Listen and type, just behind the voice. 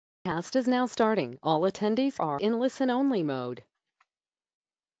Cast is now starting. All attendees are in listen-only mode.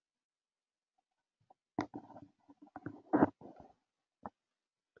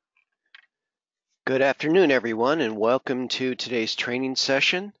 Good afternoon, everyone, and welcome to today's training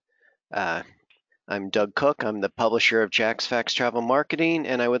session. I'm Doug Cook. I'm the publisher of Jack's Fax Travel Marketing,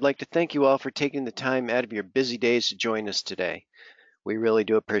 and I would like to thank you all for taking the time out of your busy days to join us today. We really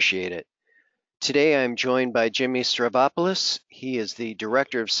do appreciate it. Today, I'm joined by Jimmy Stravopoulos. He is the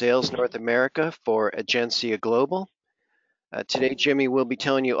Director of Sales North America for Agencia Global. Today, Jimmy will be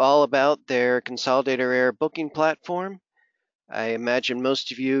telling you all about their Consolidator Air booking platform. I imagine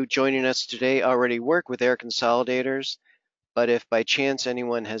most of you joining us today already work with air consolidators, but if by chance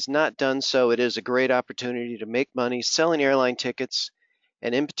anyone has not done so, it is a great opportunity to make money selling airline tickets,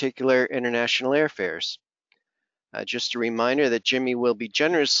 and in particular, international airfares. Just a reminder that Jimmy will be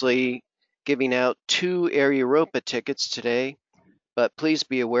generously giving out 2 Air Europa tickets today, but please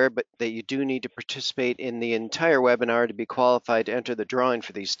be aware that you do need to participate in the entire webinar to be qualified to enter the drawing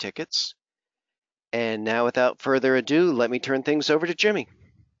for these tickets. And now, without further ado, let me turn things over to Jimmy.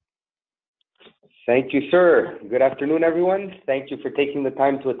 Thank you, sir. Good afternoon, everyone. Thank you for taking the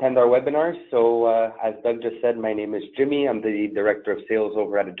time to attend our webinar. So as Doug just said, my name is Jimmy. I'm the Director of Sales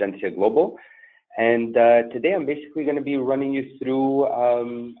over at Agencia Global. And today I'm basically going to be running you through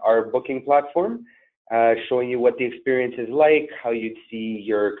our booking platform, showing you what the experience is like, how you'd see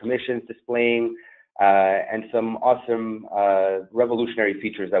your commissions displaying, and some awesome revolutionary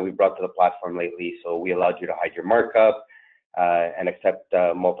features that we brought to the platform lately. So we allowed you to hide your markup and accept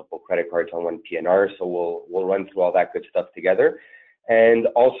multiple credit cards on one PNR. So we'll run through all that good stuff together. And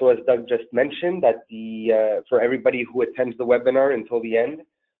also, as Doug just mentioned, that for everybody who attends the webinar until the end,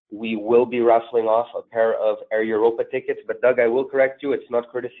 we will be raffling off a pair of Air Europa tickets. But Doug, I will correct you, it's not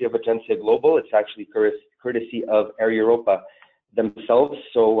courtesy of Agencia Global, it's actually courtesy of Air Europa themselves.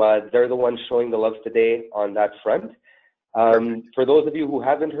 So they're the ones showing the love today on that front. For those of you who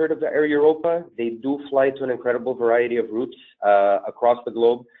haven't heard of the Air Europa, they do fly to an incredible variety of routes across the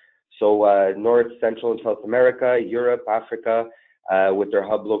globe. So North, Central, and South America, Europe, Africa, with their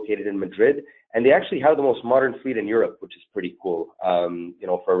hub located in Madrid. And they actually have the most modern fleet in Europe, which is pretty cool,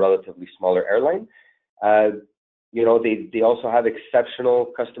 for a relatively smaller airline. They also have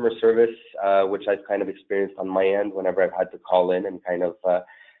exceptional customer service, which I've kind of experienced on my end whenever I've had to call in and kind of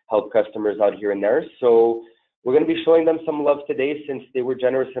help customers out here and there. So we're going to be showing them some love today since they were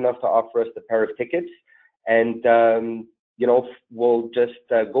generous enough to offer us the pair of tickets. And, we'll just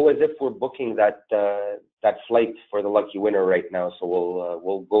go as if we're booking that flight for the lucky winner right now. So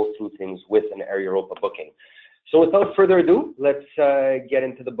we'll go through things with an Air Europa booking. So without further ado, let's get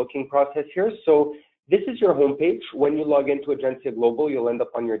into the booking process here. So this is your homepage. When you log into Agencia Global, you'll end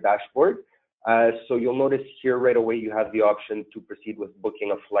up on your dashboard. So you'll notice here right away you have the option to proceed with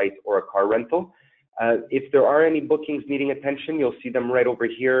booking a flight or a car rental. If there are any bookings needing attention, you'll see them right over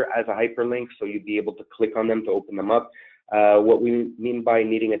here as a hyperlink, so you'd be able to click on them to open them up. What we mean by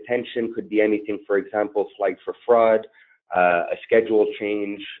needing attention could be anything, for example, flight for fraud, a schedule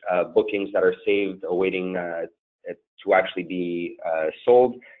change, bookings that are saved, awaiting to actually be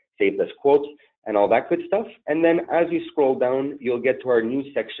sold, saved as quotes, and all that good stuff. And then as you scroll down, you'll get to our news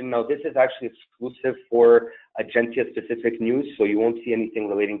section. Now, this is actually exclusive for Agencia-specific news, so you won't see anything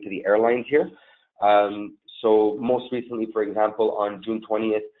relating to the airlines here. So most recently, for example, on June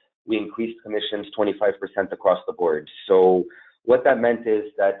 20th, we increased commissions 25% across the board. So what that meant is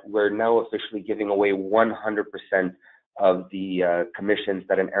that we're now officially giving away 100% of the commissions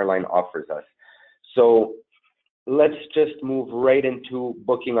that an airline offers us. So let's just move right into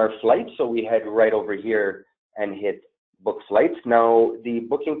booking our flight. So we head right over here and hit book flights. Now, the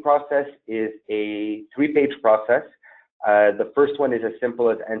booking process is a 3-page process. The first one is as simple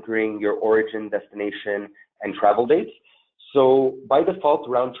as entering your origin, destination, and travel dates. So by default,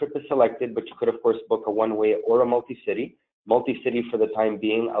 round trip is selected, but you could, of course, book a one-way or a multi-city. Multi-city for the time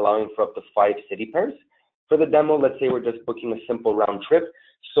being, allowing for up to 5 city pairs. For the demo, let's say we're just booking a simple round trip.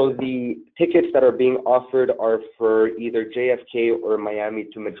 So the tickets that are being offered are for either JFK or Miami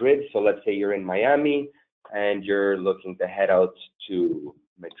to Madrid. So let's say you're in Miami and you're looking to head out to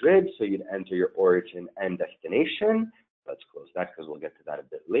Madrid. So you'd enter your origin and destination. Let's close that because we'll get to that a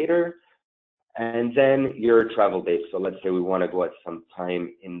bit later. And then your travel dates. So let's say we want to go at some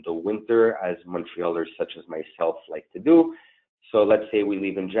time in the winter, as Montrealers such as myself like to do. So let's say we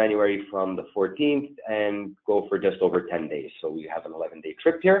leave in January from the 14th and go for just over 10 days. So we have an 11-day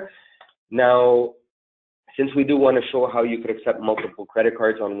trip here. Now, since we do want to show how you could accept multiple credit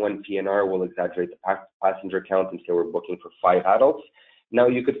cards on one PNR, we'll exaggerate the passenger count and say we're booking for 5 adults. Now,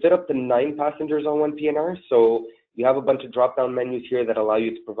 you could fit up to 9 passengers on one PNR. So You have a bunch of drop-down menus here that allow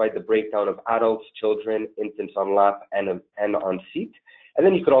you to provide the breakdown of adults, children, infants on lap, and on seat. And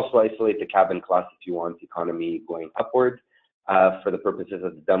then you could also isolate the cabin class if you want economy going upward. For the purposes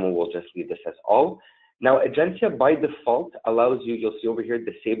of the demo, we'll just leave this as all. Now, Agencia by default allows you, you'll see over here,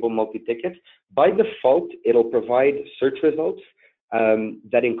 disable multi-tickets. By default, it'll provide search results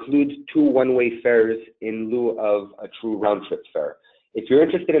that include 2 one-way fares in lieu of a true round-trip fare. If you're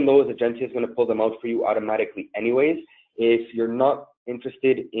interested in those, Agencia is going to pull them out for you automatically anyways. If you're not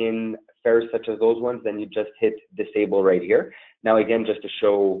interested in fares such as those ones, then you just hit disable right here. Now, again, just to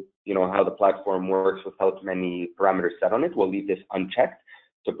show how the platform works without many parameters set on it, we'll leave this unchecked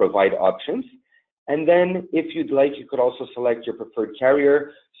to provide options. And then if you'd like, you could also select your preferred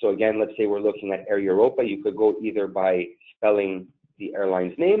carrier. So again, let's say we're looking at Air Europa. You could go either by spelling the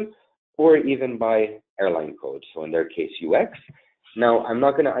airline's name or even by airline code. So in their case, UX. Now, I'm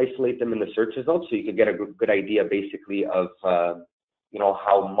not going to isolate them in the search results, so you could get a good idea basically of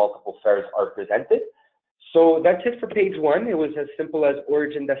how multiple fares are presented. So that's it for page 1. It was as simple as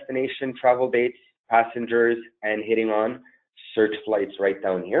origin, destination, travel dates, passengers, and hitting on search flights right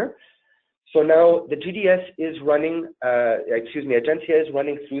down here. So now the GDS is running, Agencia is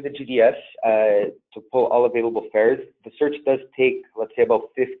running through the GDS to pull all available fares. The search does take, let's say, about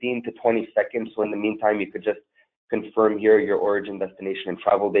 15 to 20 seconds. So in the meantime, you could just confirm here your origin, destination, and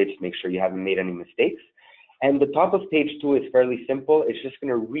travel dates to make sure you haven't made any mistakes. And the top of page 2 is fairly simple. It's just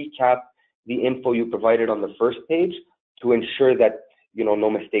going to recap the info you provided on the first page to ensure that no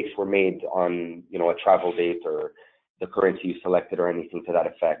mistakes were made on a travel date or the currency you selected or anything to that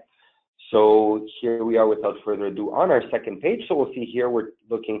effect. So here we are without further ado on our second page. So we'll see here we're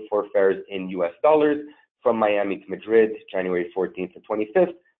looking for fares in US dollars from Miami to Madrid, January 14th to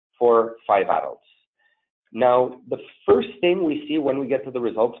 25th for 5 adults. Now, the first thing we see when we get to the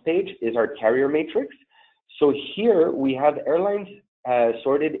results page is our carrier matrix. So here we have airlines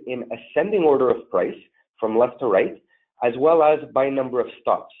sorted in ascending order of price from left to right, as well as by number of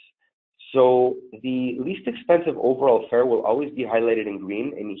stops. So the least expensive overall fare will always be highlighted in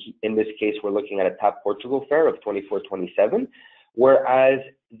green. In this case, we're looking at a TAP Portugal fare of $24.27, whereas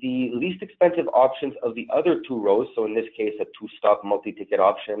the least expensive options of the other 2 rows, so in this case, a 2-stop multi-ticket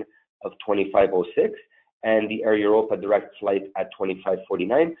option of $25.06, and the Air Europa direct flight at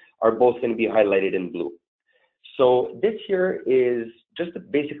 $25.49 are both going to be highlighted in blue. So this here is just to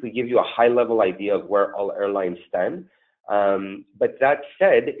basically give you a high-level idea of where all airlines stand. But that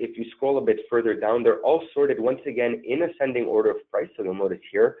said, if you scroll a bit further down, they're all sorted once again in ascending order of price. So you'll notice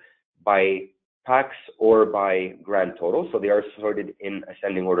here by pax or by grand total. So they are sorted in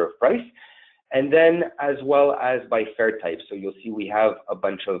ascending order of price. And then as well as by fare type. So you'll see we have a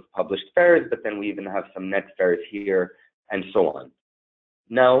bunch of published fares, but then we even have some net fares here and so on.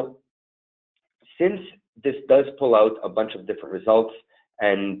 Now, since this does pull out a bunch of different results,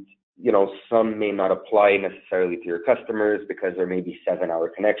 and some may not apply necessarily to your customers because there may be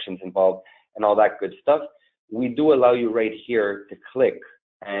 7-hour connections involved and all that good stuff, we do allow you right here to click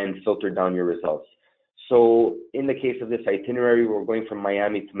and filter down your results. So in the case of this itinerary, we're going from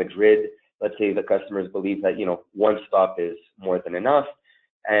Miami to Madrid. Let's say the customers believe that, 1 stop is more than enough.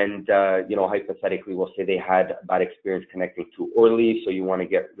 And, hypothetically, we'll say they had a bad experience connecting to Orly, so you want to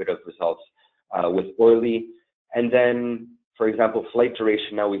get rid of results with Orly. And then, for example, flight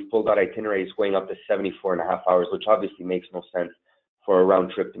duration, now we've pulled out itineraries going up to 74.5 hours, which obviously makes no sense for a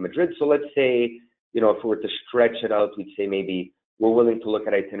round trip to Madrid. So let's say, if we were to stretch it out, we'd say maybe we're willing to look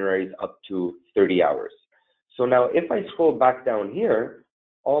at itineraries up to 30 hours. So now if I scroll back down here,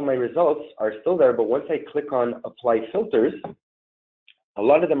 all my results are still there, but once I click on apply filters, a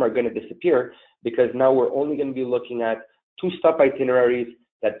lot of them are going to disappear because now we're only going to be looking at 2-stop itineraries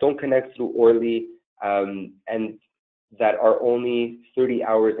that don't connect through Orly and that are only 30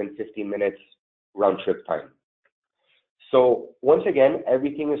 hours and 15 minutes round trip time. So once again,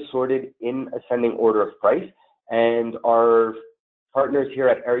 everything is sorted in ascending order of price, and our partners here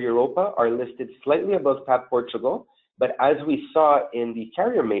at Air Europa are listed slightly above TAP Portugal. But as we saw in the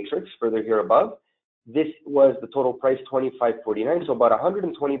carrier matrix further here above, this was the total price $25.49, so about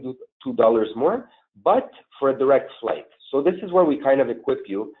 $122 more, but for a direct flight. So this is where we kind of equip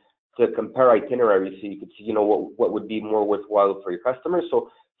you to compare itineraries so you could see, what would be more worthwhile for your customers.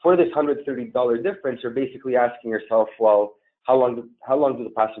 So for this $130 difference, you're basically asking yourself, well, how long do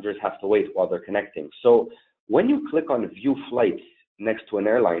the passengers have to wait while they're connecting? So when you click on view flights next to an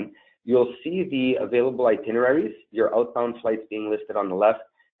airline, you'll see the available itineraries, your outbound flights being listed on the left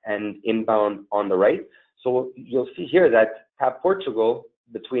and inbound on the right. So you'll see here that TAP Portugal,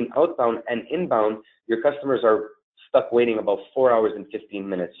 between outbound and inbound, your customers are stuck waiting about 4 hours and 15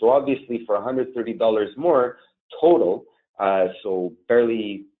 minutes. So obviously for $130 more total, so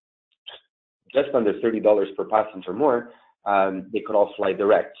barely just under $30 per passenger more, they could all fly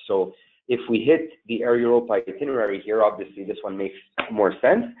direct. So if we hit the Air Europa itinerary here, obviously this one makes more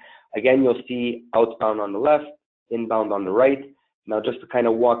sense. Again, you'll see outbound on the left, inbound on the right. Now, just to kind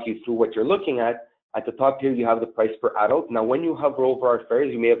of walk you through what you're looking at the top here, you have the price per adult. Now, when you hover over our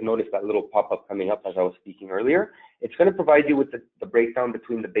fares, you may have noticed that little pop-up coming up as I was speaking earlier. It's going to provide you with the breakdown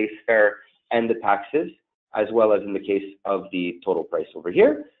between the base fare and the taxes, as well as in the case of the total price over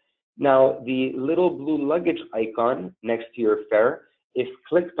here. Now, the little blue luggage icon next to your fare, if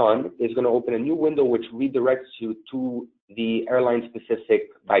clicked on, is going to open a new window which redirects you to the airline-specific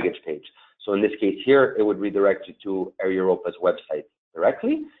baggage page. So in this case here, it would redirect you to Air Europa's website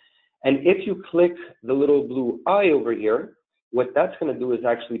directly. And if you click the little blue eye over here, what that's going to do is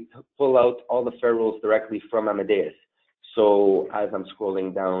actually pull out all the fare rules directly from Amadeus. So as I'm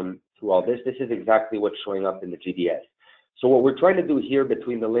scrolling down through all this, this is exactly what's showing up in the GDS. So what we're trying to do here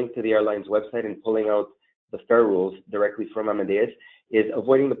between the link to the airline's website and pulling out the fare rules directly from Amadeus is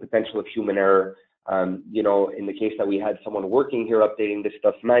avoiding the potential of human error. You know, in the case that we had someone working here updating this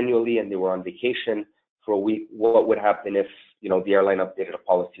stuff manually and they were on vacation for a week, what would happen if, you know, the airline updated a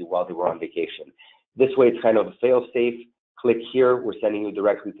policy while they were on vacation? This way, it's kind of a fail-safe. Click here, we're sending you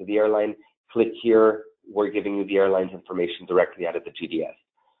directly to the airline. Click here, we're giving you the airline's information directly out of the GDS.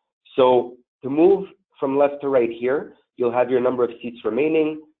 So to move from left to right here, you'll have your number of seats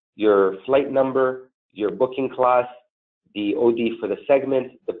remaining, your flight number, your booking class, the OD for the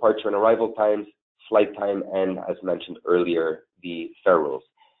segment, departure and arrival times, flight time, and as mentioned earlier, the fare rules.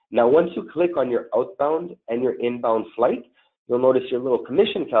 Now, once you click on your outbound and your inbound flight, you'll notice your little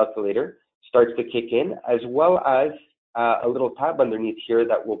commission calculator starts to kick in, as well as a little tab underneath here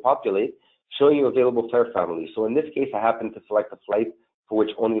that will populate, showing you available fare families. So in this case, I happen to select a flight for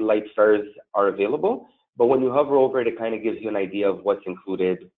which only light fares are available. But when you hover over it, it kind of gives you an idea of what's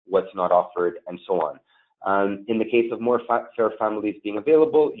included, what's not offered, and so on. In the case of more fare families being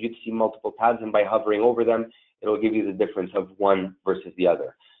available, you'd see multiple tabs, and by hovering over them, it'll give you the difference of one versus the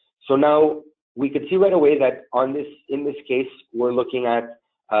other. So now we could see right away that in this case, we're looking at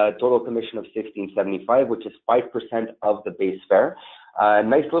a total commission of $16.75, which is 5% of the base fare.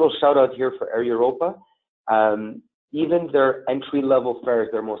 Nice little shout out here for Air Europa. Even their entry-level fares,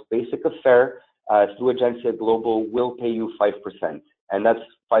 their most basic of fare, through Agencia Global will pay you 5%. And that's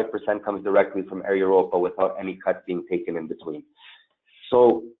 5% comes directly from Air Europa without any cut being taken in between.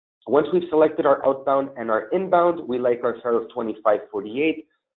 So once we've selected our outbound and our inbound, we like our fare of $25.48.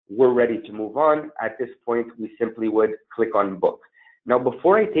 We're ready to move on. At this point, we simply would click on book. Now,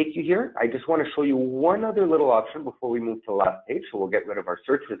 before I take you here, I just want to show you one other little option before we move to the last page. So we'll get rid of our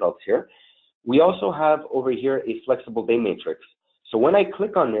search results here. We also have over here a flexible day matrix. So when I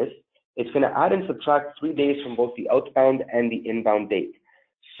click on this, it's going to add and subtract 3 days from both the outbound and the inbound date.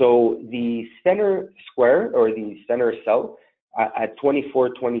 So the center square or the center cell at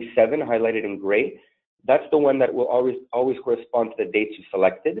 2427 highlighted in gray, that's the one that will always correspond to the dates you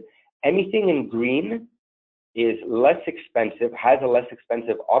selected. Anything in green is less expensive, has a less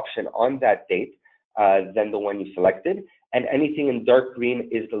expensive option on that date than the one you selected. And anything in dark green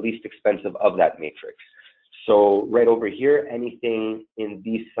is the least expensive of that matrix. So right over here, anything in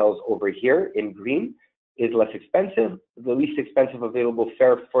these cells over here in green is less expensive. The least expensive available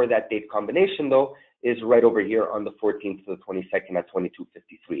fare for that date combination, though, is right over here on the 14th to the 22nd at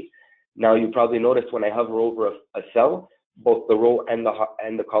 $22.53. Now, you probably noticed when I hover over a cell, both the row and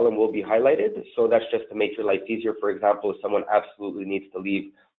the column will be highlighted. So that's just to make your life easier. For example, if someone absolutely needs to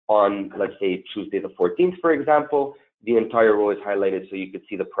leave on, let's say, Tuesday the 14th, for example, the entire row is highlighted so you could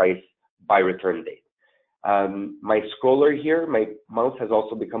see the price by return date. My scroller here, my mouse has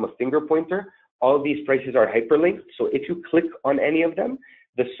also become a finger pointer. All these prices are hyperlinked. So if you click on any of them,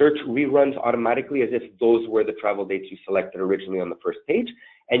 the search reruns automatically as if those were the travel dates you selected originally on the first page,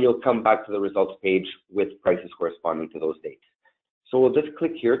 and you'll come back to the results page with prices corresponding to those dates. So we'll just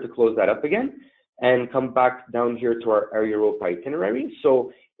click here to close that up again and come back down here to our Air Europa itinerary.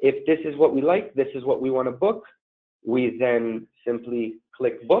 So if this is what we like, this is what we want to book, we then simply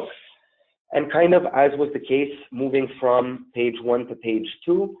click book. And kind of as was the case, moving from page 1 to page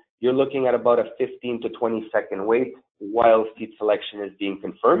 2, you're looking at about a 15 to 20 second wait while seat selection is being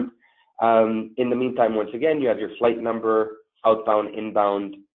confirmed. In the meantime, once again, you have your flight number, outbound,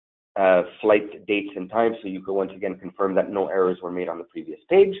 inbound, flight dates and times, so you can once again confirm that no errors were made on the previous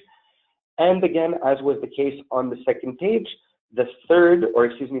page. And again, as was the case on the second page, the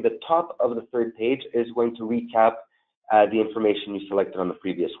top of the third page is going to recap the information you selected on the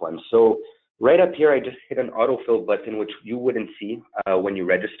previous one. So right up here, I just hit an autofill button, which you wouldn't see when you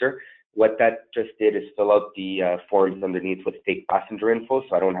register. What that just did is fill out the forms underneath with fake passenger info,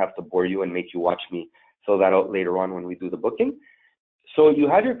 so I don't have to bore you and make you watch me fill that out later on when we do the booking. So you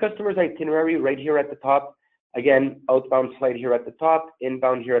have your customer's itinerary right here at the top. Again, outbound flight here at the top,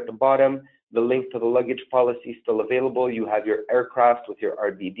 inbound here at the bottom. The link to the luggage policy still available. You have your aircraft with your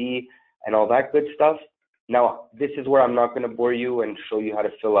RBD and all that good stuff. Now, this is where I'm not going to bore you and show you how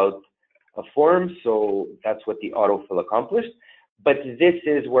to fill out a form. So that's what the autofill accomplished. But this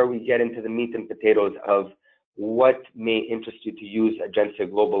is where we get into the meat and potatoes of what may interest you to use Agencia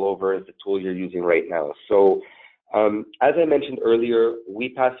Global over the tool you're using right now. So as I mentioned earlier, we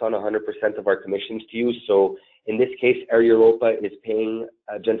pass on 100% of our commissions to you. So in this case, Air Europa is paying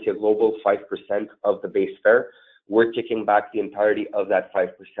Agencia Global 5% of the base fare. We're kicking back the entirety of that 5%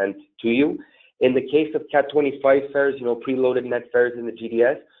 to you. In the case of CAT 25 fares, preloaded net fares in the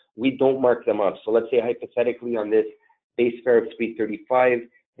GDS, we don't mark them up. So let's say hypothetically on this base fare of $335,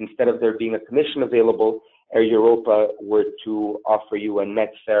 instead of there being a commission available, Air Europa were to offer you a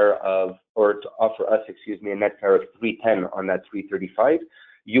net fare of, or to offer us, a net fare of $310 on that $335.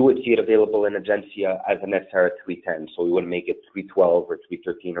 You would see it available in Agencia as a net fare at $310. So we wouldn't make it $312 or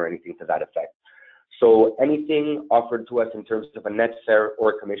 $313 or anything to that effect. So anything offered to us in terms of a net fare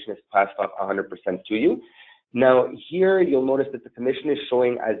or commission is passed off 100% to you. Now here you'll notice that the commission is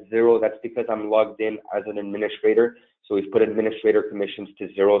showing as 0. That's because I'm logged in as an administrator. So we've put administrator commissions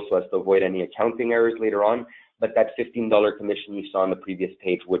to 0 so as to avoid any accounting errors later on. But that $15 commission you saw on the previous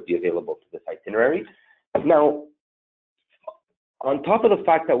page would be available to this itinerary. Now, on top of the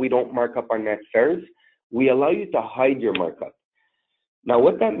fact that we don't mark up our net fares, we allow you to hide your markup. Now,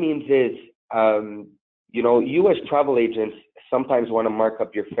 what that means is, you as travel agents sometimes want to mark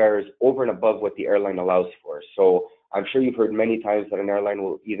up your fares over and above what the airline allows for. So I'm sure you've heard many times that an airline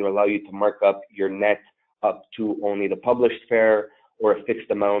will either allow you to mark up your net up to only the published fare or a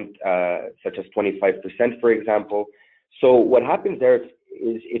fixed amount, such as 25%, for example. So what happens there is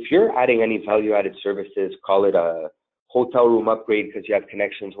if you're adding any value-added services, call it a hotel room upgrade because you have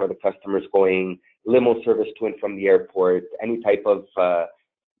connections where the customer's going, limo service to and from the airport, any type of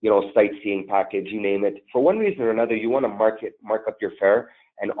sightseeing package, you name it. For one reason or another, you want to mark up your fare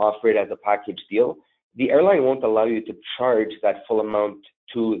and offer it as a package deal. The airline won't allow you to charge that full amount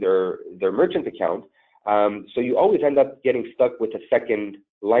to their merchant account. So you always end up getting stuck with a second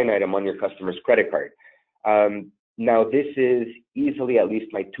line item on your customer's credit card. Now, this is easily at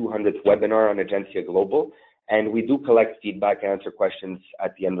least my 200th webinar on Agencia Global, and we do collect feedback and answer questions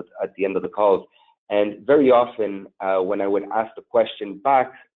at the end of the calls. And very often, when I would ask the question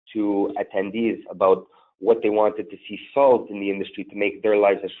back to attendees about what they wanted to see solved in the industry to make their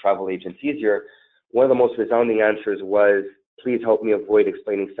lives as travel agents easier, one of the most resounding answers was, please help me avoid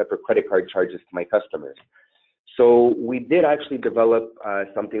explaining separate credit card charges to my customers. So we did actually develop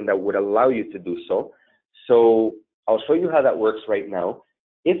something that would allow you to do so. So I'll show you how that works right now.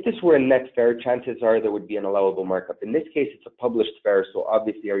 If this were a net fare, chances are there would be an allowable markup. In this case, it's a published fare, so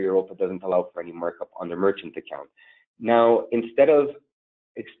obviously Air Europa doesn't allow for any markup on their merchant account. Now, instead of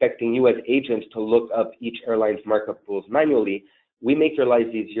expecting you as agents to look up each airline's markup rules manually, we make your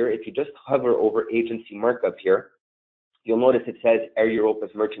lives easier. If you just hover over agency markup here, you'll notice it says Air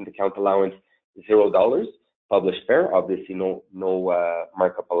Europa's merchant account allowance $0, published fare, obviously no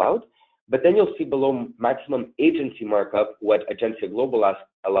markup allowed. But then you'll see below maximum agency markup, what Agencia Global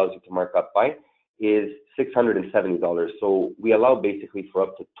allows you to mark up by is $670. So we allow basically for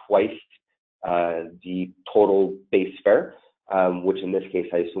up to twice the total base fare, which in this case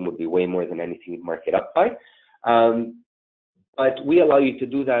I assume would be way more than anything you'd mark it up by. But we allow you to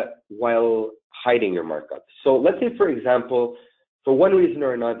do that while hiding your markup. So let's say, for example, for one reason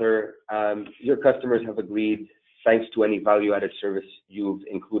or another, your customers have agreed, thanks to any value-added service you've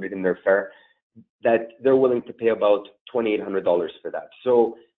included in their fare, that they're willing to pay about $2,800 for that.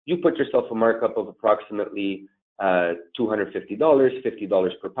 So you put yourself a markup of approximately $250,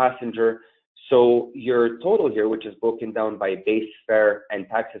 $50 per passenger. So your total here, which is broken down by base fare and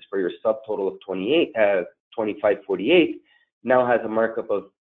taxes for your subtotal of $25.48, now has a markup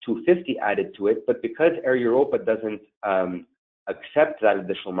of $250 added to it. But because Air Europa doesn't accept that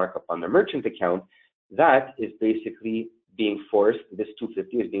additional markup on their merchant account, that is basically being forced, this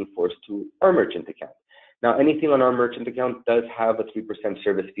 $250 is being forced to our merchant account. Now, anything on our merchant account does have a 3%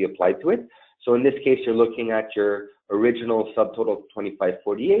 service fee applied to it. So in this case, you're looking at your original subtotal of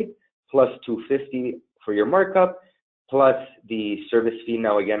 $25.48 plus $250 for your markup, plus the service fee.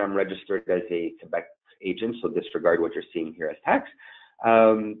 Now, again, I'm registered as a Quebec agent, so disregard what you're seeing here as tax,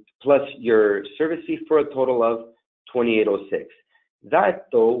 plus your service fee for a total of $28.06. That,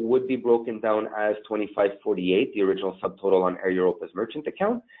 though, would be broken down as $25.48, the original subtotal on Air Europa's merchant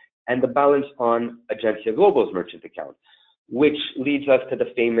account, and the balance on Agencia Global's merchant account, which leads us to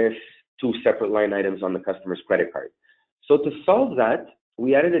the famous two separate line items on the customer's credit card. So to solve that,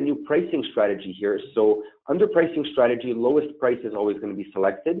 we added a new pricing strategy here. So under pricing strategy, lowest price is always going to be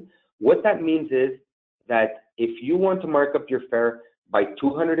selected. What that means is that if you want to mark up your fare by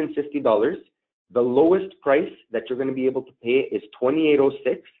 $250, the lowest price that you're going to be able to pay is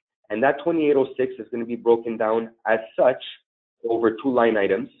 $28.06, and that $28.06 is going to be broken down as such over two line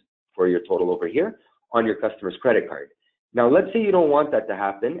items for your total over here on your customer's credit card. Now, let's say you don't want that to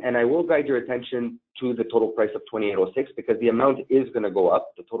happen, and I will guide your attention to the total price of $28.06 because the amount is going to go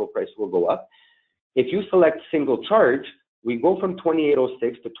up. The total price will go up. If you select single charge, we go from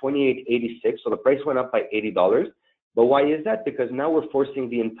 $28.06 to $28.86, so the price went up by $80. But why is that? Because now we're forcing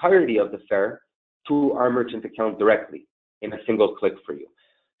the entirety of the fare to our merchant account directly in a single click for you.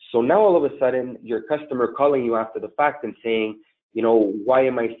 So now all of a sudden, your customer calling you after the fact and saying, you know, why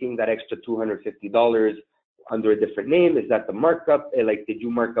am I seeing that extra $250 under a different name? Is that the markup? Like, did you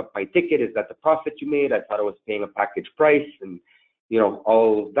mark up my ticket? Is that the profit you made? I thought I was paying a package price, and you know,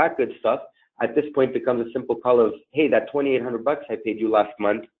 all that good stuff. At this point, becomes a simple call of, hey, that $2,800 I paid you last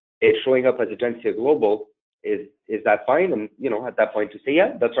month, it's showing up as Agencia Global. Is that fine? And you know, at that point, to say,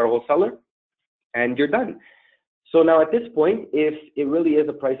 yeah, that's our wholesaler, and you're done. So now at this point, if it really is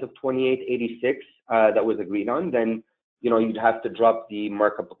a price of $28.86 that was agreed on, then you know, you'd have to drop the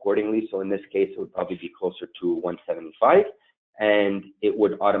markup accordingly. So in this case, it would probably be closer to $175, and it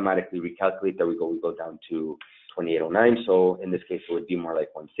would automatically recalculate. There we go down to $28.09. So in this case, it would be more like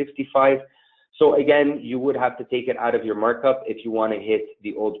 $165. So again, you would have to take it out of your markup if you want to hit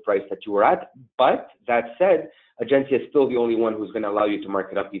the old price that you were at. But that said, Agencia is still the only one who's going to allow you to mark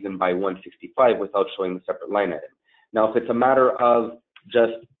it up even by $165 without showing the separate line item. Now, if it's a matter of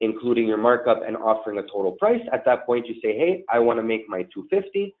just including your markup and offering a total price, at that point you say, hey, I want to make my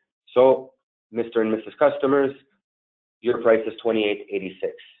 $250. So Mr. and Mrs. Customers, your price is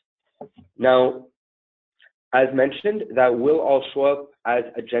 $28.86. Now, as mentioned, that will all show up as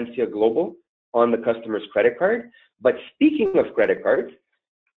Agencia Global on the customer's credit card. But speaking of credit cards,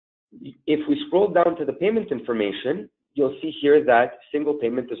 if we scroll down to the payment information, you'll see here that single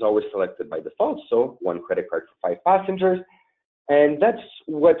payment is always selected by default. So one credit card for 5 passengers. And that's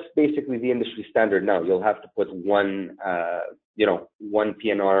what's basically the industry standard now. You'll have to put one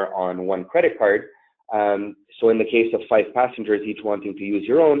PNR on one credit card. So in the case of 5 passengers, each wanting to use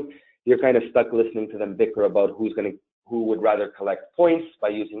your own, you're kind of stuck listening to them bicker about who would rather collect points by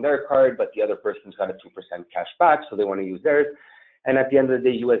using their card, but the other person's got a 2% cash back, so they want to use theirs. And at the end of the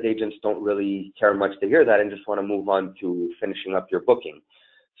day, you as agents don't really care much to hear that and just want to move on to finishing up your booking.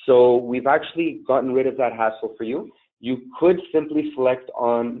 So we've actually gotten rid of that hassle for you. You could simply select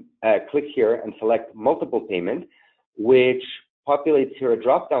on, click here and select multiple payment, which populates here a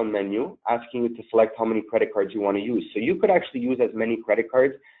drop-down menu asking you to select how many credit cards you want to use. So you could actually use as many credit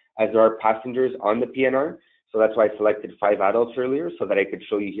cards as there are passengers on the PNR. So that's why I selected 5 adults earlier, so that I could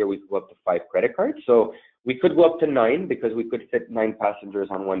show you here we could go up to 5 credit cards. So we could go up to 9 because we could fit 9 passengers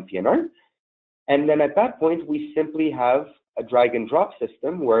on one PNR. And then at that point, we simply have a drag and drop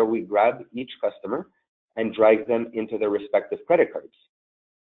system where we grab each customer and drag them into their respective credit cards.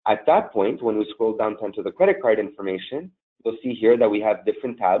 At that point, when we scroll down to the credit card information, you'll see here that we have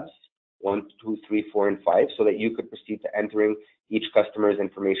different tabs, 1, 2, 3, 4, and 5, so that you could proceed to entering each customer's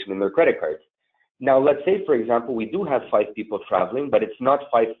information in their credit cards. Now, let's say, for example, we do have 5 people traveling, but it's not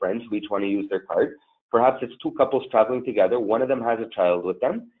 5 friends who each want to use their card. Perhaps it's 2 couples traveling together. One of them has a child with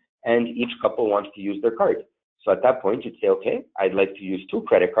them, and each couple wants to use their card. So at that point, you'd say, okay, I'd like to use 2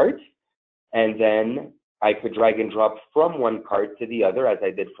 credit cards, and then I could drag and drop from one card to the other as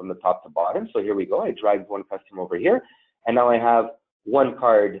I did from the top to bottom. So here we go. I dragged one customer over here, and now I have one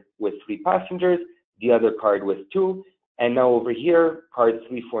card with 3 passengers, the other card with 2, and now over here, cards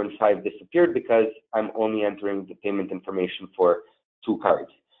 3, 4, and 5 disappeared because I'm only entering the payment information for 2 cards.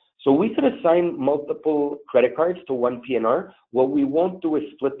 So we could assign multiple credit cards to one PNR. What we won't do is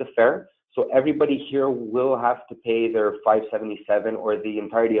split the fare. So everybody here will have to pay their $577, or the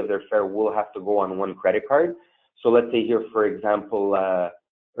entirety of their fare will have to go on one credit card. So let's say here, for example,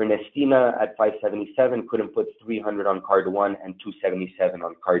 Ernestina at $577 couldn't put $300 on card 1 and $277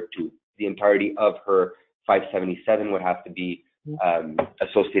 on card 2. The entirety of her $577 would have to be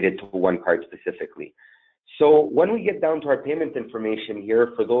associated to one card specifically. So when we get down to our payment information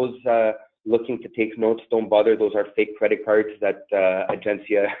here, for those looking to take notes, don't bother. Those are fake credit cards that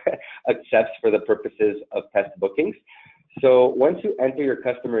Agencia accepts for the purposes of test bookings. So once you enter your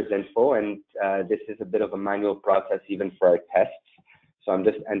customer's info, and this is a bit of a manual process even for our tests. So I'm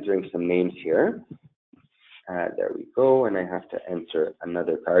just entering some names here. There we go, and I have to enter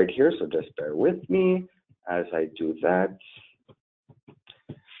another card here, so just bear with me as I do that.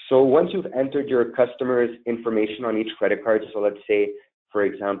 So once you've entered your customer's information on each credit card, so let's say, for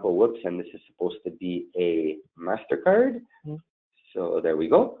example, whoops, and this is supposed to be a MasterCard. So there we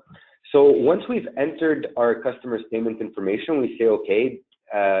go. So once we've entered our customer's payment information, we say, okay,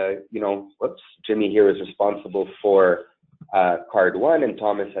 whoops, Jimmy here is responsible for card 1, and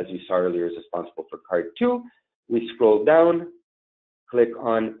Thomas, as you saw earlier, is responsible for card 2. We scroll down, click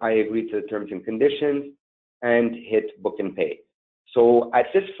on I agree to the terms and conditions, and hit book and pay. So at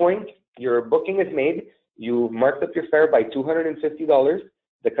this point, your booking is made. You've marked up your fare by $250.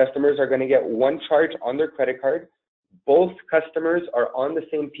 The customers are going to get one charge on their credit card. Both customers are on the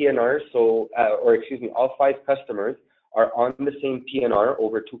same PNR, so, all 5 customers are on the same PNR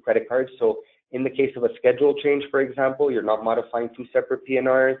over 2 credit cards. So in the case of a schedule change, for example, you're not modifying 2 separate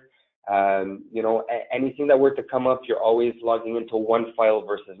PNRs. Anything that were to come up, you're always logging into one file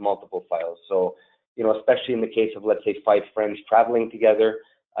versus multiple files. So, especially in the case of, let's say, 5 friends traveling together,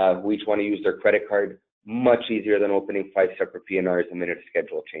 who each want to use their credit card, much easier than opening 5 separate PNRs the minute a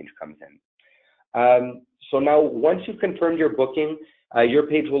schedule change comes in. So now, once you've confirmed your booking, your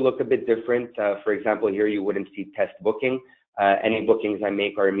page will look a bit different. For example, here you wouldn't see test booking. Any bookings I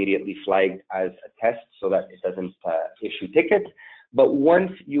make are immediately flagged as a test so that it doesn't issue tickets. But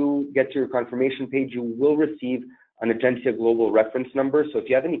once you get to your confirmation page, you will receive an Agencia Global reference number. So if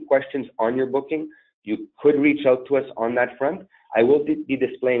you have any questions on your booking, you could reach out to us on that front. I will be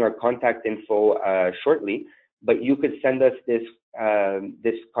displaying our contact info shortly, but you could send us this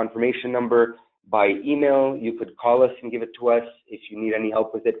confirmation number by email. You could call us and give it to us if you need any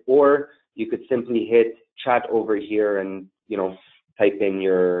help with it, or you could simply hit chat over here and type in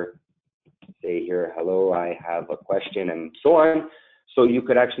say here, hello, I have a question, and so on. So you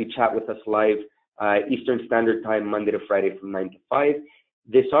could actually chat with us live Eastern Standard Time, Monday to Friday from 9 to 5.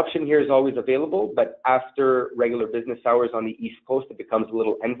 This option here is always available, but after regular business hours on the East Coast, it becomes a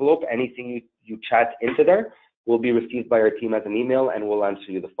little envelope. Anything you chat into there will be received by our team as an email, and we'll answer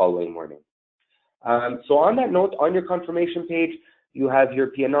you the following morning. So on that note, on your confirmation page, you have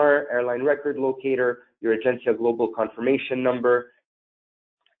your PNR, airline record locator, your Agencia Global confirmation number,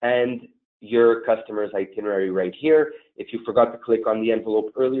 and your customer's itinerary right here. If you forgot to click on the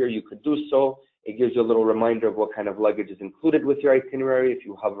envelope earlier, you could do so. It gives you a little reminder of what kind of luggage is included with your itinerary if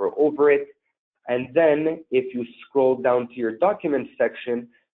you hover over it. And then if you scroll down to your documents section,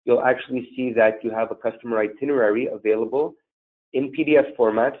 you'll actually see that you have a customer itinerary available in PDF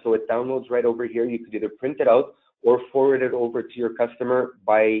format. So it downloads right over here. You could either print it out or forward it over to your customer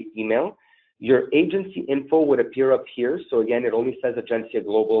by email. Your agency info would appear up here. So again, it only says Agencia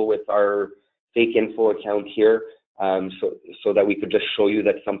Global with our fake info account here, so that we could just show you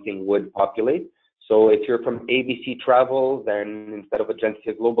that something would populate. So if you're from ABC Travel, then instead of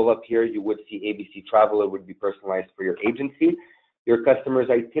Agencia Global up here, you would see ABC Travel. It would be personalized for your agency. Your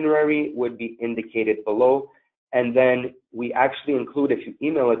customer's itinerary would be indicated below. And then we actually include, if you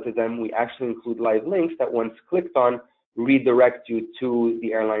email it to them, we actually include live links that once clicked on, redirect you to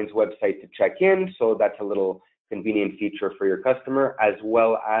the airline's website to check in. So that's a little convenient feature for your customer, as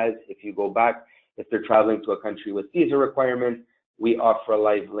well as if you go back, if they're traveling to a country with visa requirements, we offer a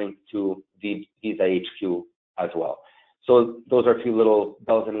live link to the Visa HQ as well. So those are a few little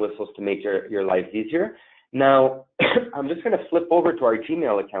bells and whistles to make your life easier. Now, I'm just going to flip over to our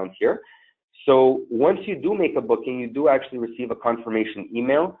Gmail account here. So once you do make a booking, you do actually receive a confirmation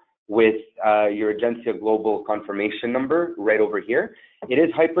email with your Agencia Global confirmation number right over here. It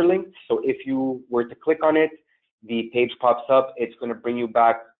is hyperlinked, so if you were to click on it, the page pops up. It's going to bring you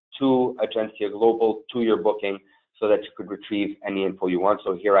back to Agencia Global, to your booking, so that you could retrieve any info you want.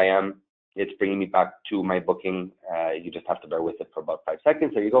 So here I am. It's bringing me back to my booking. You just have to bear with it for about 5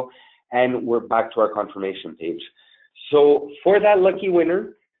 seconds. There you go. And we're back to our confirmation page. So for that lucky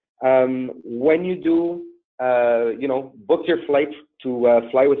winner, when you do, book your flight to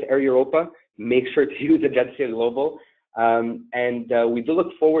fly with Air Europa, make sure to use Agencia Global. We do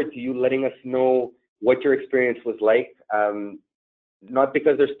look forward to you letting us know what your experience was like. Not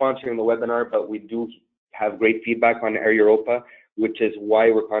because they're sponsoring the webinar, but we do have great feedback on Air Europa, which is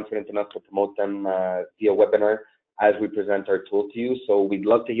why we're confident enough to promote them via webinar as we present our tool to you. So we'd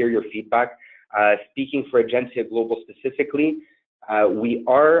love to hear your feedback. Speaking for Agencia Global specifically, we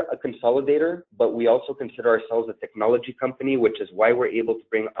are a consolidator, but we also consider ourselves a technology company, which is why we're able to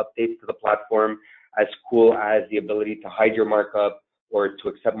bring updates to the platform as cool as the ability to hide your markup or to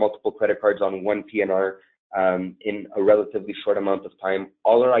accept multiple credit cards on one PNR in a relatively short amount of time.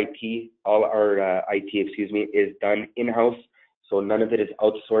 All our IT, is done in-house. So none of it is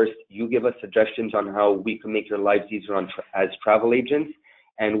outsourced. You give us suggestions on how we can make your lives easier as travel agents,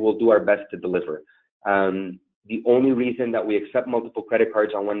 and we'll do our best to deliver. The only reason that we accept multiple credit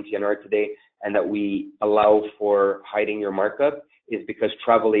cards on one PNR today and that we allow for hiding your markup is because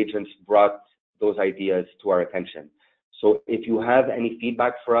travel agents brought those ideas to our attention. So if you have any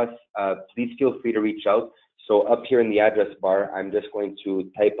feedback for us, please feel free to reach out. So up here in the address bar, I'm just going to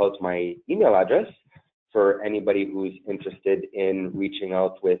type out my email address for anybody who's interested in reaching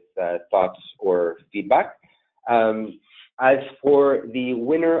out with thoughts or feedback. As for the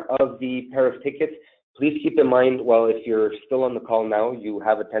winner of the pair of tickets, please keep in mind, well, if you're still on the call now, you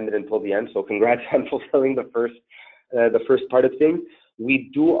have attended until the end, so congrats on fulfilling the first part of things. We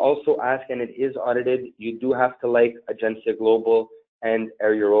do also ask, and it is audited, you do have to like Agencia Global and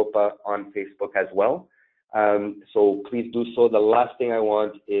Air Europa on Facebook as well. So please do so. The last thing I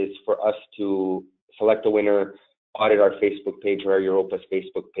want is for us to select a winner, audit our Facebook page or Air Europa's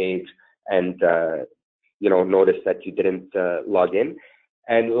Facebook page, and notice that you didn't log in.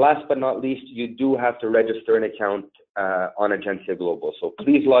 And last but not least, you do have to register an account on Agencia Global. So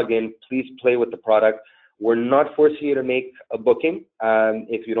please log in, please play with the product. We're not forcing you to make a booking.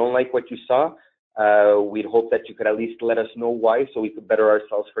 If you don't like what you saw, we'd hope that you could at least let us know why so we could better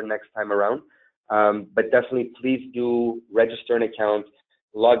ourselves for next time around. But definitely, please do register an account,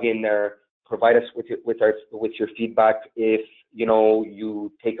 log in there, provide us with your feedback. If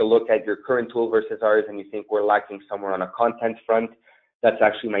you take a look at your current tool versus ours and you think we're lacking somewhere on a content front, that's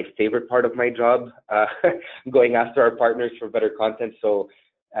actually my favorite part of my job, going after our partners for better content. So,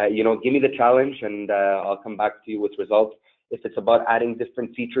 give me the challenge and I'll come back to you with results. If it's about adding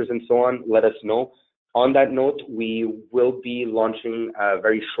different features and so on, let us know. On that note, we will be launching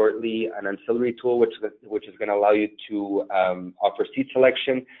very shortly an ancillary tool, which is going to allow you to offer seat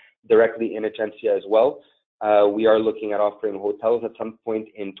selection directly in Agencia as well. We are looking at offering hotels at some point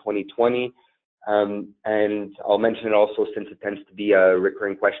in 2020. And I'll mention it also since it tends to be a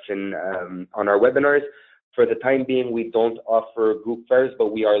recurring question on our webinars. For the time being, we don't offer group fares,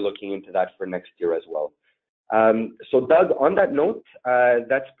 but we are looking into that for next year as well. So Doug, on that note,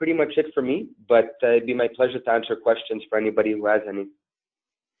 that's pretty much it for me, but it'd be my pleasure to answer questions for anybody who has any.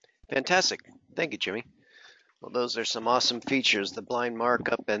 Fantastic. Thank you, Jimmy. Well, those are some awesome features. The blind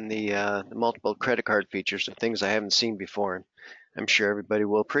markup and the multiple credit card features are things I haven't seen before. I'm sure everybody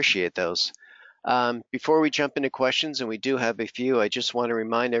will appreciate those. Before we jump into questions, and we do have a few, I just want to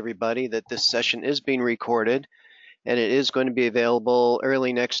remind everybody that this session is being recorded and it is going to be available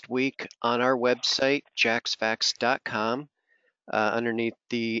early next week on our website, jaxfax.com, underneath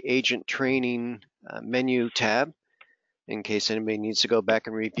the agent training menu tab, in case anybody needs to go back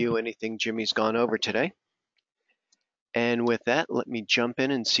and review anything Jimmy's gone over today. And with that, let me jump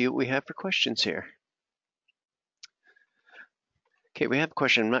in and see what we have for questions here. Okay, we have a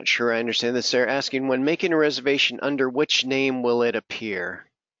question. I'm not sure I understand this. They're asking, when making a reservation, under which name will it appear?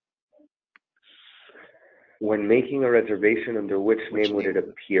 When making a reservation, under which name would it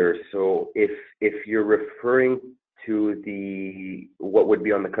appear? So if you're referring to what would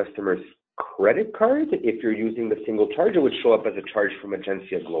be on the customer's credit card, if you're using the single charge, it would show up as a charge from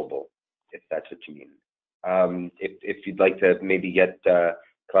Agencia Global, if that's what you mean. If you'd like to maybe get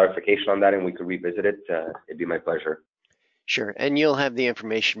clarification on that and we could revisit it, it'd be my pleasure. Sure, and you'll have the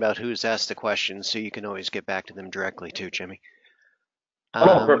information about who's asked the question, so you can always get back to them directly too, Jimmy.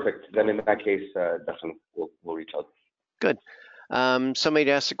 Perfect. Then in that case, definitely we'll reach out. Good.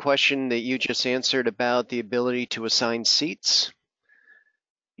 Somebody asked a question that you just answered about the ability to assign seats.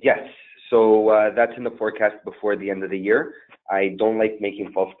 Yes, so that's in the forecast before the end of the year. I don't like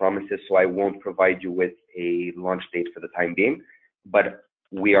making false promises, so I won't provide you with a launch date for the time being, but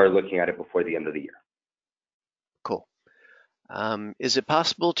we are looking at it before the end of the year. Cool. Is it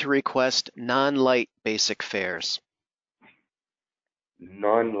possible to request non-light basic fares?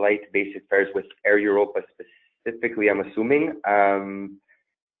 Non-light basic fares with Air Europa specifically, I'm assuming.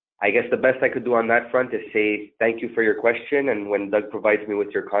 I guess the best I could do on that front is say thank you for your question, and when Doug provides me with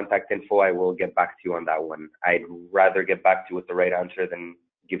your contact info, I will get back to you on that one. I'd rather get back to you with the right answer than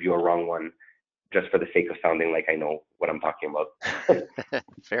give you a wrong one, just for the sake of sounding like I know what I'm talking about.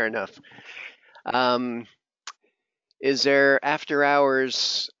 Fair enough. Is there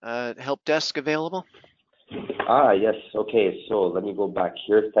after-hours help desk available? Yes. Okay, so let me go back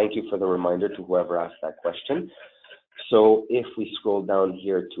here. Thank you for the reminder to whoever asked that question. So if we scroll down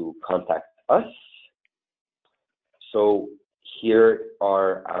here to contact us, so here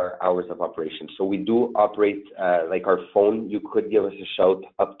are our hours of operation. So we do operate like our phone. You could give us a shout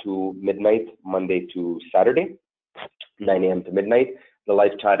up to midnight, Monday to Saturday, 9 a.m. to midnight. The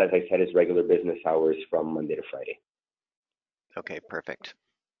live chat, as I said, is regular business hours from Monday to Friday. Okay, perfect.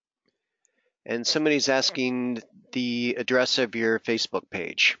 And somebody's asking the address of your Facebook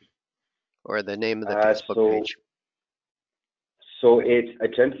page or the name of the Facebook So page. it's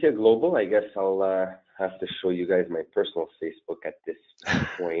Agencia Global. I guess I'll have to show you guys my personal Facebook at this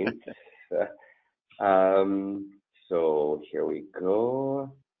point. So here we go.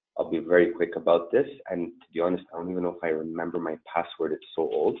 I'll be very quick about this. And to be honest, I don't even know if I remember my password. It's so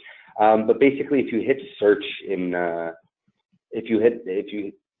old. But basically, if you hit search in, if you hit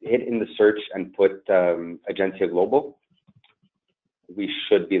in the search and put Agencia Global, we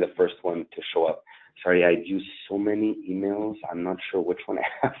should be the first one to show up. Sorry, I use so many emails. I'm not sure which one I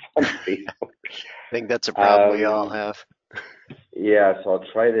have on Facebook. I think that's a problem we all have. Yeah, so I'll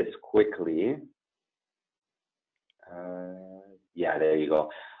try this quickly. Yeah, there you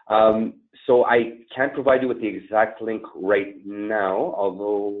go. So I can't provide you with the exact link right now,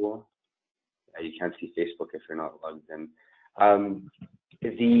 although you can't see Facebook if you're not logged in.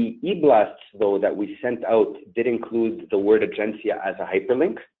 The e-blasts, though, that we sent out did include the word Agencia as a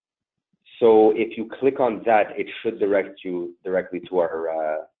hyperlink. So if you click on that, it should direct you directly to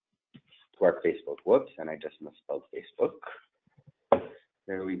our Facebook. Whoops, and I just misspelled Facebook.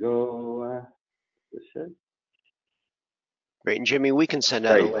 There we go. This is Great, and Jimmy, we can send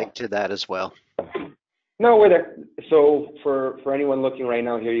out a link to that as well. No, we're there. So for anyone looking right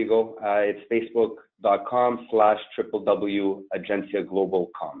now, here you go. It's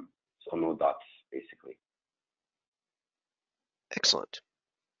facebook.com/www.agenciaglobal.com. So no dots, basically. Excellent.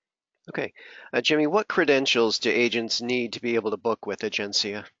 Okay, Jimmy, what credentials do agents need to be able to book with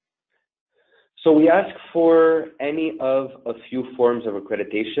Agencia? So we ask for any of a few forms of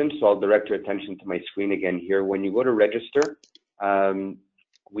accreditation. So I'll direct your attention to my screen again here. When you go to register,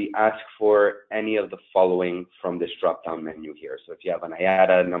 we ask for any of the following from this drop-down menu here. So if you have an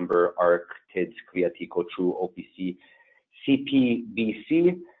IATA number, ARC, TIDS, CLIA, TICO, TRUE, OPC,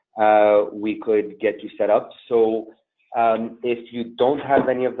 CPBC, we could get you set up. So if you don't have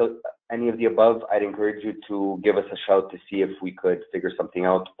any of the above, I'd encourage you to give us a shout to see if we could figure something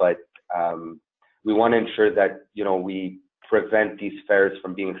out. But we want to ensure that we prevent these fares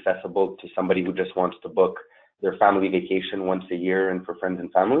from being accessible to somebody who just wants to book their family vacation once a year and for friends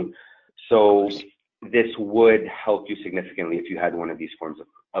and family. So this would help you significantly if you had one of these forms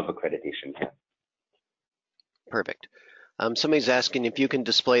of accreditation. Perfect. Somebody's asking if you can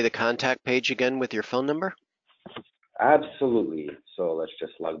display the contact page again with your phone number. Absolutely. So let's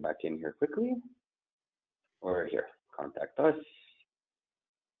just log back in here quickly. Or here, contact us.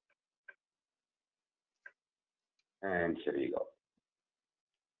 And here you go.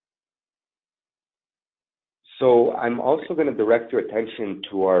 So I'm also going to direct your attention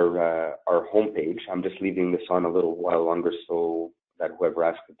to our homepage. I'm just leaving this on a little while longer so that whoever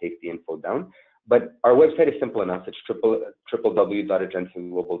asks can take the info down. But our website is simple enough. It's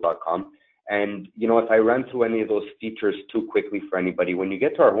www.agenciaglobal.com. And if I ran through any of those features too quickly for anybody, when you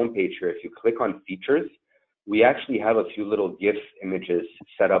get to our homepage here, if you click on features, we actually have a few little GIF images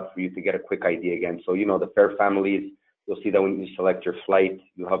set up for you to get a quick idea again. So the fare families, you'll see that when you select your flight,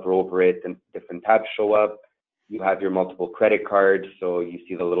 you hover over it and different tabs show up. You have your multiple credit cards, so you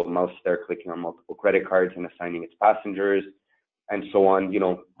see the little mouse there clicking on multiple credit cards and assigning its passengers, and so on.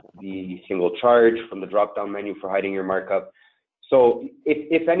 The single charge from the drop-down menu for hiding your markup. So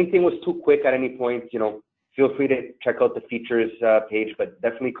if anything was too quick at any point, feel free to check out the features page, but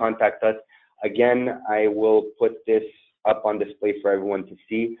definitely contact us. Again, I will put this up on display for everyone to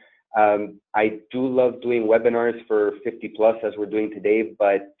see. I do love doing webinars for 50 plus as we're doing today,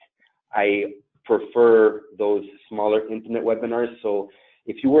 but I prefer those smaller intimate webinars. So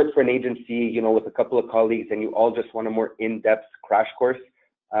if you work for an agency, with a couple of colleagues and you all just want a more in-depth crash course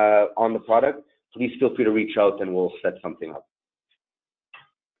on the product, please feel free to reach out and we'll set something up.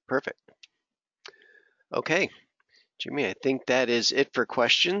 Perfect. Okay, Jimmy, I think that is it for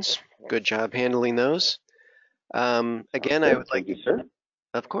questions. Good job handling those. Again, Okay, I would thank you, sir.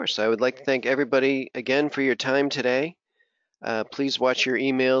 Of course, I would like to thank everybody again for your time today. Please watch your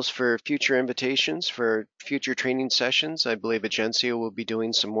emails for future invitations for future training sessions. I believe Agencia will be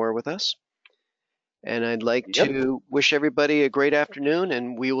doing some more with us. And I'd like to wish everybody a great afternoon,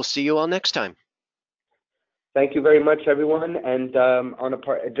 and we will see you all next time. Thank you very much, everyone. And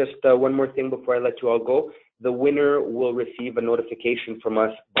just one more thing before I let you all go. The winner will receive a notification from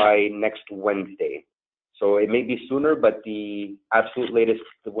us by next Wednesday. So it may be sooner, but the absolute latest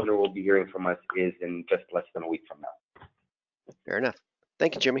the winner will be hearing from us is in just less than a week from now. Fair enough.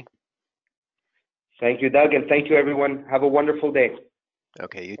 Thank you, Jimmy. Thank you, Doug, and thank you, everyone. Have a wonderful day.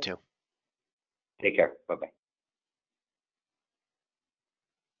 Okay, you too. Take care. Bye-bye.